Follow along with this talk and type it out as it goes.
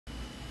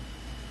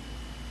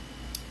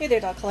Hey there,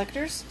 doll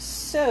collectors.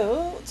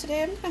 So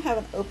today I'm going to have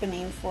an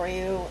opening for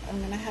you. I'm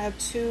going to have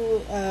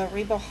two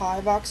Rainbow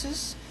High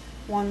boxes,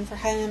 one for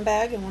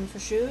handbag and one for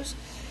shoes.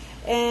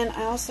 And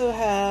I also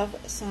have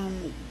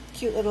some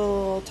cute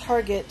little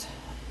Target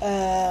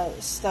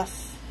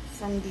stuff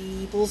from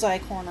the Bullseye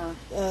Corner.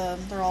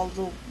 They're all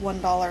little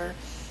 $1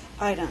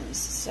 items.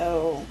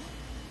 So,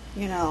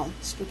 you know,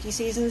 spooky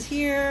season's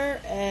here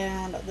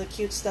and the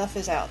cute stuff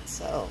is out.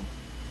 So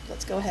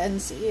let's go ahead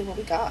and see what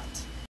we got.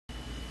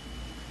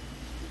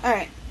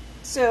 Alright,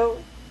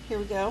 so here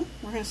we go.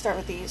 We're going to start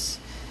with these.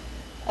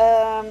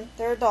 They're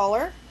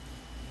 $1.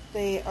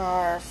 They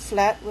are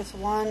flat with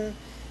one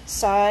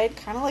side,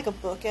 kind of like a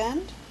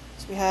bookend.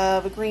 So we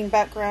have a green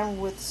background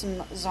with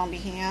some zombie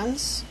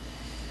hands.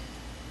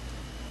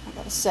 I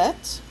got a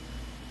set.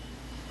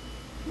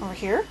 Over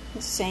here,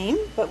 the same,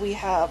 but we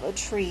have a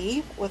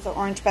tree with an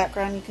orange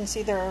background. You can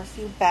see there are a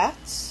few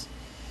bats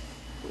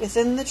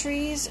within the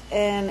trees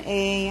and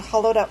a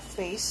hollowed out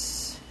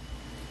face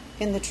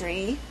in the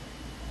tree.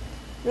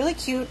 Really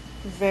cute,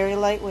 very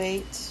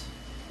lightweight.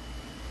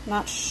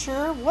 Not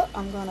sure what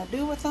I'm going to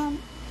do with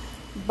them,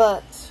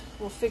 but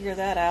we'll figure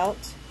that out.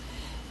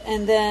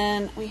 And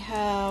then we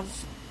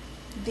have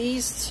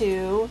these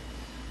two,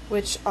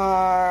 which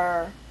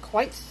are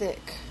quite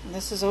thick. And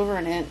this is over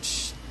an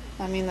inch.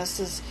 I mean, this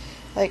is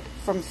like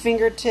from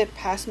fingertip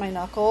past my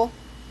knuckle.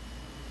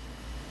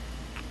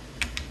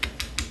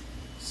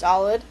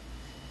 Solid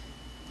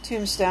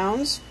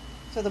tombstones.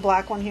 So the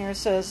black one here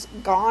says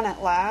 "Gone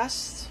at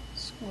Last,"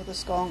 with a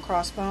skull and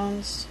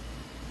crossbones.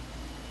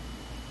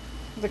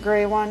 The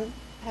gray one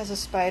has a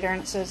spider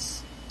and it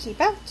says "Keep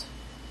Out."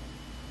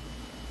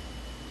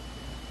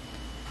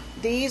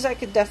 These I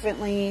could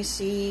definitely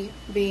see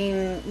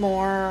being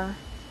more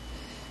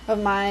of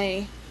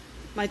my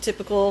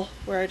typical,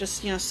 where I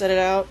just, you know, set it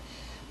out.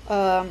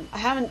 I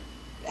haven't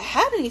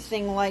had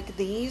anything like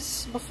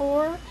these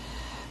before,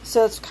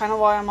 so it's kind of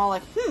why I'm all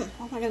like, what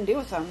am I going to do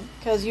with them?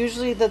 Because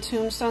usually the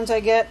tombstones I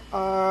get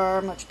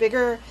are much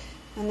bigger,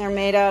 and they're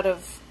made out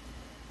of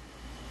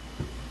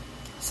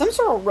some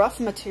sort of rough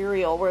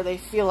material where they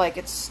feel like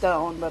it's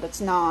stone, but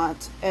it's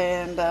not.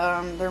 And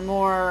they're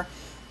more,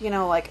 you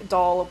know, like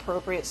doll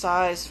appropriate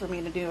size for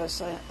me to do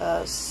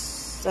a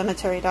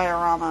cemetery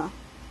diorama.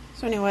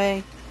 So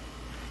anyway,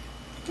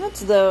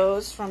 that's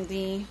those from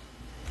the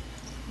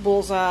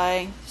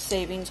Bullseye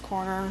Savings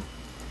Corner.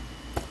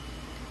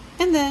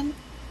 And then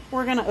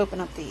we're going to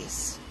open up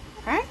these.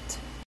 Alright?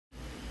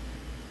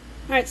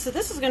 Alright, so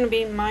this is going to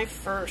be my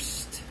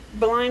first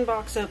blind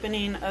box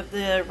opening of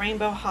the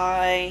Rainbow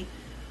High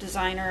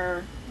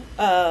designer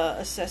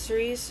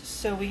accessories.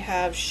 So we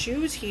have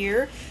shoes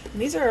here.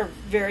 And these are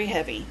very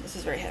heavy. This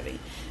is very heavy.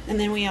 And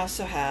then we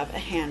also have a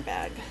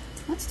handbag.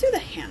 Let's do the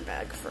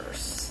handbag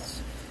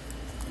first.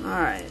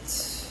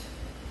 Alright.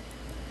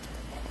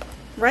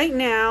 Right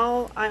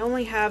now, I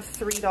only have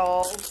 3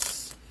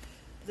 dolls.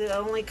 The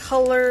only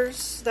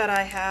colors that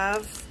I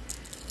have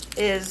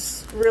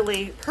is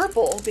really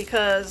purple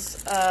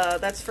because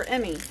that's for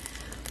Emmy.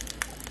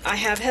 I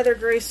have Heather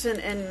Grayson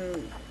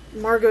and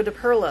Margot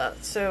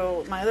DePerla,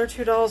 so my other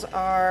 2 dolls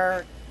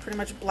are pretty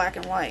much black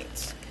and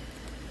white.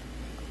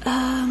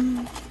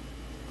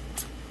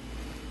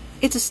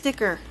 It's a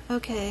sticker.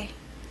 Okay.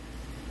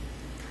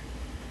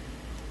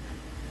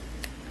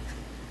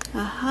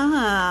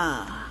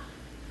 Aha.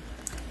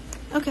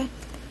 Okay.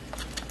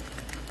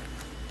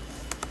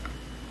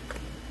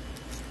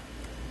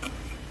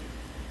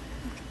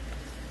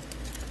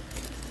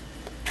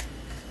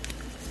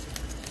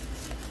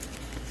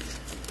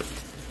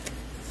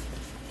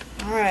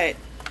 Alright.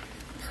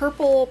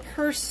 Purple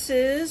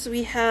purses.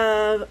 We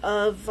have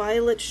a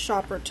violet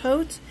shopper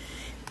tote,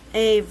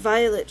 a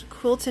violet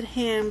quilted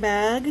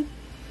handbag,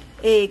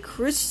 a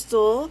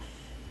crystal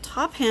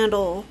top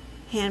handle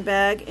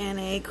handbag, and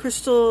a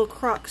crystal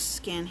Crocs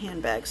scan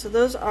handbag. So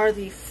those are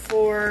the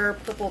 4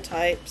 purple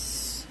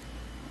types.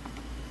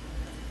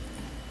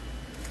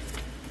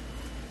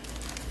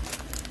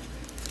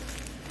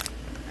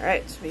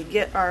 Alright, so we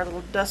get our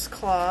little dust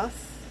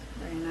cloth.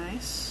 Very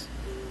nice.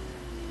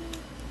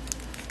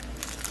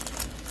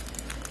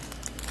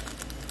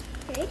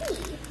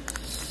 Pretty.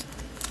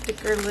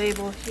 Sticker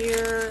label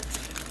here.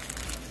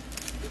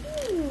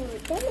 Ooh,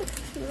 that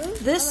looks cool.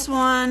 This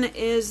one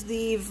is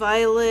the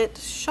violet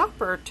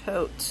shopper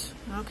tote.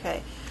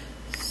 Okay,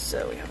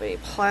 so we have a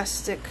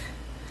plastic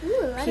Ooh,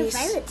 a lot piece.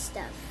 of violet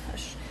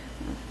stuff.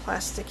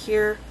 Plastic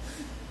here.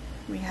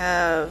 We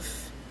have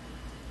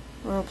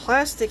little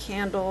plastic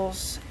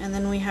handles, and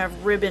then we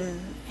have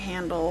ribbon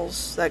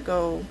handles that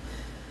go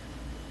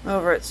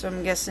over it. So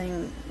I'm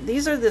guessing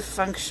these are the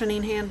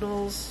functioning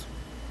handles.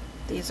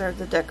 These are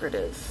the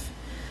decorative.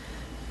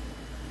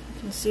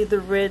 You can see the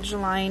ridge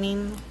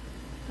lining.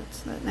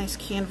 That's that nice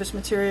canvas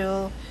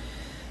material.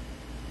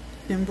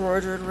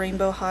 Embroidered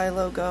Rainbow High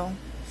logo.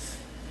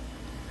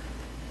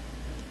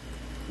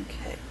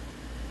 Okay.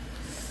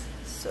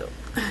 So,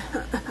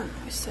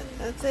 I set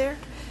that there.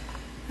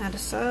 That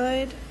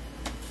aside.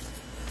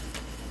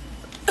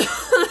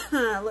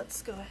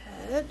 Let's go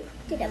ahead.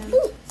 To the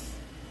boots.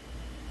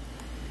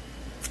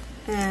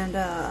 and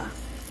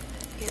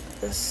get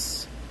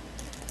this.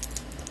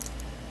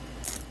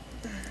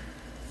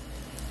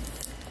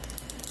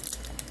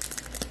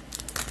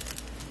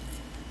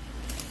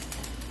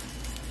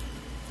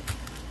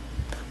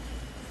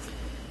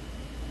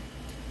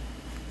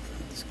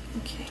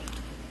 Okay.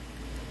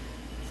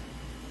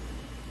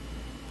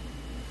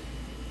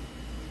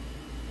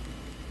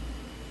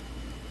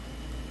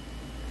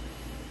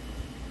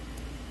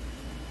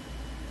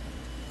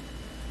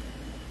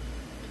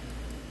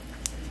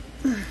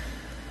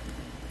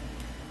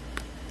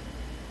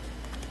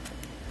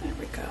 There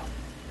we go.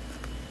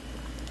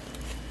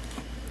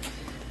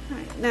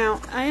 Alright,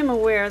 now I am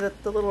aware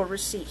that the little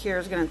receipt here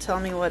is going to tell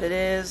me what it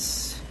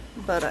is,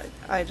 but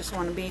I just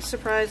want to be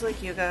surprised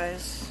like you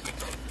guys.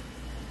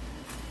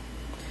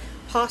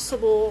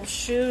 Possible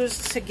shoes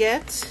to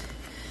get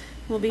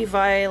will be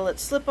violet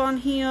slip-on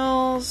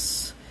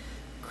heels,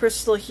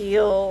 crystal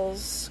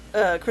heels,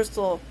 violet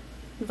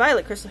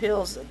crystal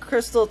heels,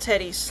 crystal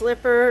teddy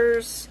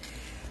slippers,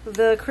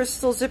 the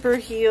crystal zipper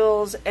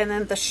heels, and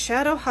then the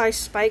Shadow High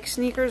spike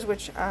sneakers,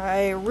 which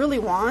I really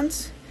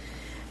want.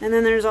 And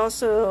then there's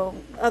also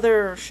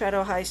other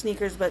Shadow High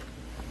sneakers, but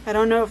I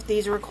don't know if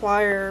these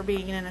require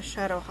being in a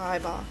Shadow High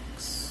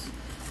box.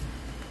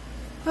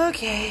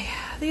 Okay,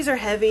 these are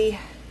heavy.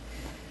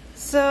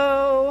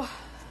 So,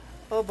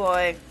 oh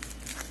boy.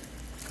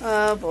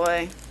 Oh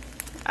boy.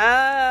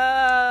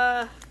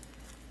 I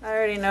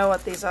already know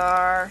what these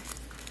are.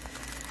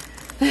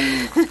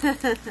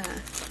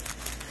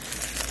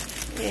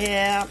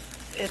 Yeah,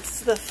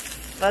 it's the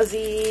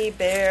Fuzzy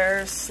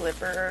Bear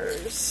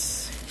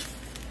slippers.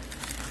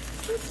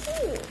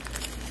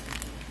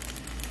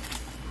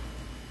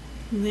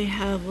 They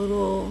have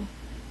little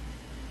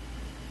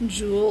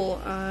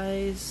jewel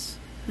eyes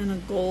and a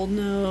gold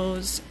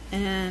nose,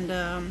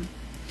 and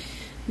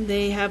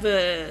they have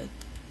a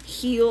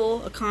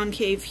heel, a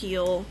concave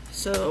heel,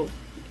 so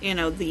you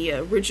know, the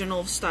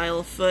original style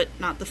of foot,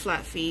 not the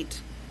flat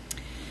feet.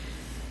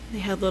 They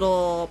have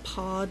little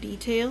paw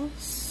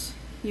details.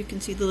 You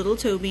can see the little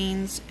toe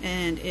beans,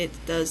 and it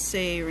does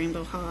say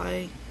Rainbow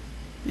High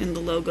in the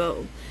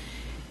logo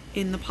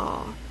in the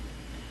paw.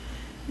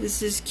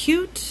 This is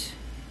cute,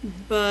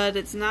 but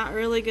it's not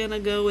really gonna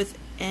go with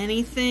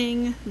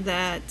anything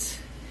that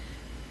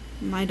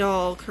my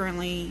doll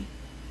currently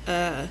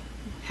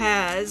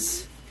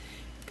has,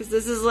 because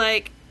this is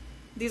like,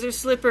 these are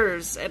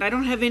slippers, and I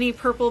don't have any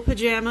purple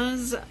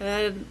pajamas,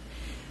 and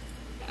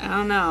I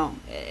don't know.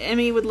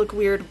 Emmy would look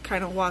weird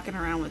kind of walking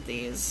around with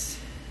these.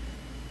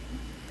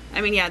 I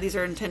mean, yeah, these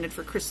are intended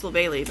for Crystal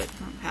Bailey, but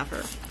I don't have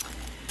her.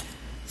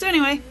 So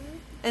anyway,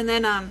 and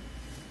then,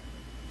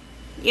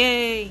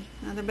 yay,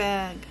 another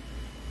bag.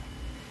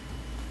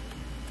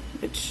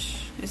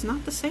 Which is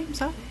not the same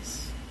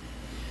size.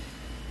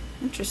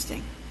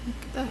 Interesting. Look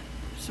at that.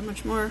 So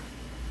much more.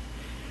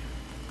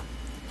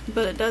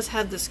 But it does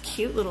have this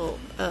cute little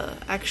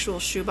actual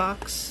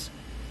shoebox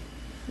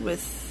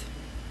with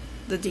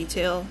the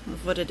detail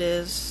of what it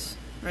is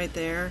right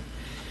there.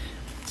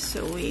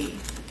 So we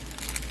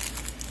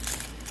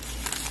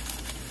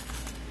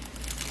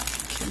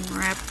can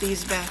wrap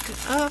these back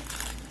up,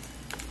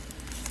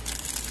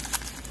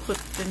 put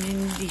them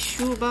in the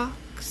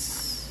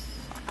shoebox,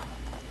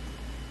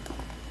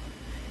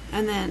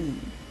 and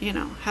then, you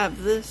know,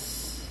 have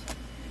this,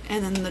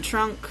 and then the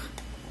trunk,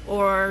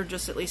 or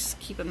just at least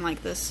keep them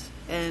like this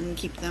and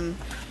keep them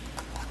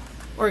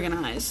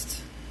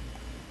organized,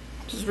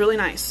 which is really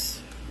nice.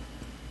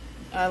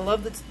 I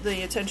love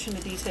the attention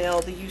to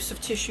detail, the use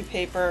of tissue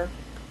paper,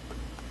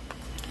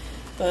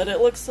 but it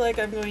looks like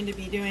I'm going to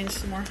be doing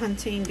some more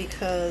hunting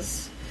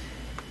because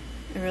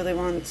I really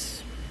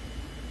want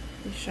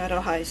the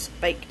Shadow High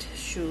spiked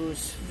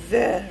shoes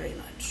very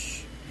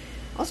much.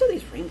 Also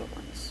these rainbow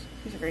ones,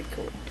 these are very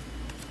cool.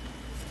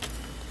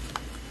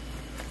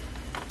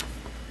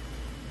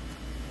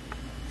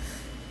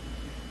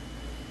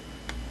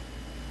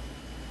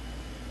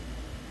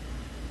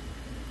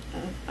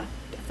 I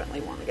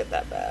definitely want to get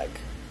that bag.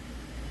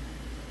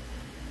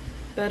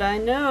 But I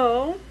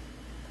know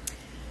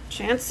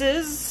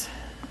chances,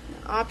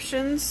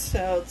 options,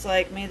 so it's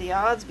like, may the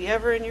odds be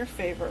ever in your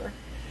favor.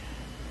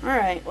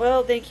 Alright,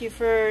 well, thank you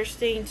for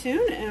staying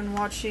tuned and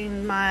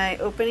watching my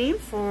opening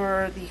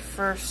for the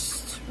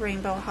first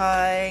Rainbow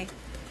High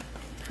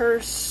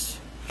purse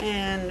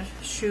and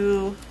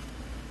shoe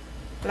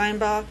blind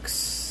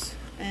box,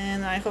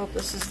 and I hope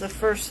this is the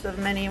first of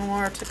many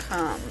more to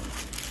come.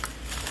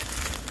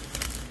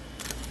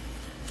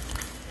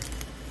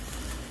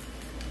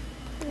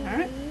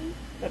 Alright,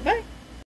 bye-bye.